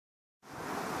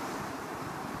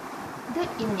Good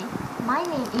evening. My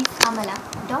name is Amala,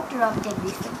 daughter of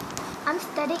Jagdishan. I'm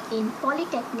studying in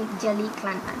Polytechnic Jali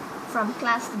Clanpan from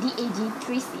class DAG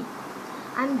 3C.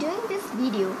 I'm doing this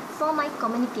video for my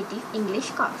communicative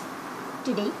English course.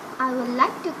 Today, I would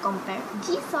like to compare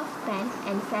gsoft pen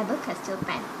and Faber-Castell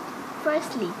pen.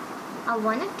 Firstly, I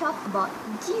want to talk about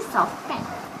gsoft pen.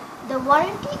 The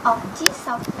warranty of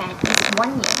gsoft pen is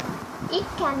 1 year. It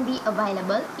can be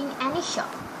available in any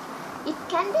shop. It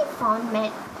can be found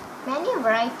many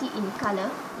variety in color,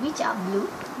 which are blue,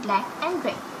 black and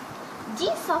red.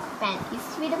 gsoft pen is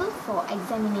suitable for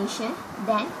examination,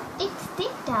 then it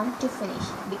takes time to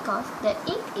finish because the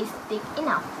ink is thick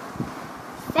enough.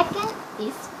 Second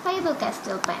is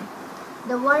Faber-Castell pen.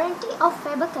 The warranty of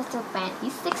Faber-Castell pen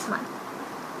is 6 months.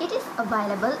 It is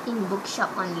available in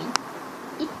bookshop only.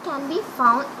 It can be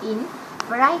found in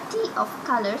variety of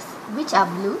colors, which are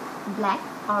blue, black,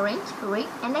 orange, red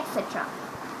and etc.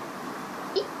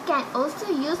 It can also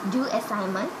use do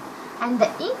assignment, and the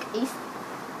ink is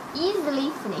easily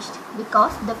finished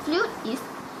because the fluid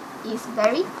is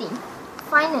very thin.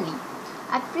 Finally,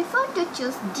 I prefer to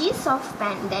choose gsoft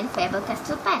pen than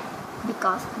Faber-Castell pen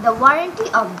because the warranty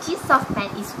of gsoft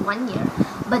pen is 1 year,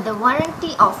 but the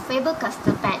warranty of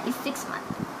Faber-Castell pen is 6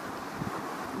 months.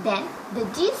 Then, the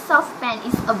gsoft pen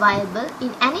is available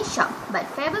in any shop, but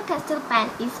Faber-Castell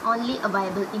pen is only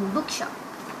available in bookshop.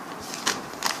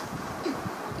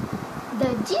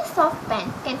 The gsoft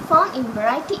pen can found in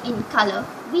variety in color,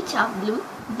 which are blue,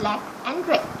 black and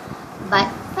red. But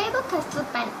Faber-Castell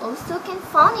pen also can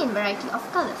found in variety of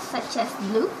colors such as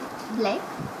blue, black,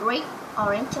 red,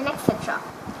 orange and etc.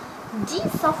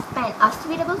 gsoft pen are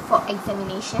suitable for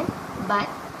examination, but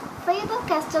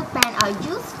Faber-Castell pen are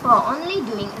used for only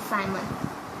doing assignment.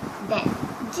 Then,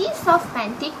 gsoft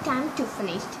pen take time to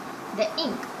finish the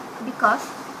ink because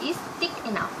it's thick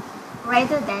enough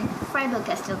rather than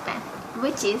Faber-Castell pen,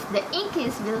 which is the ink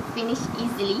will finish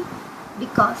easily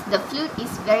because the fluid is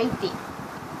very thin.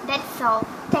 That's all.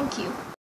 Thank you.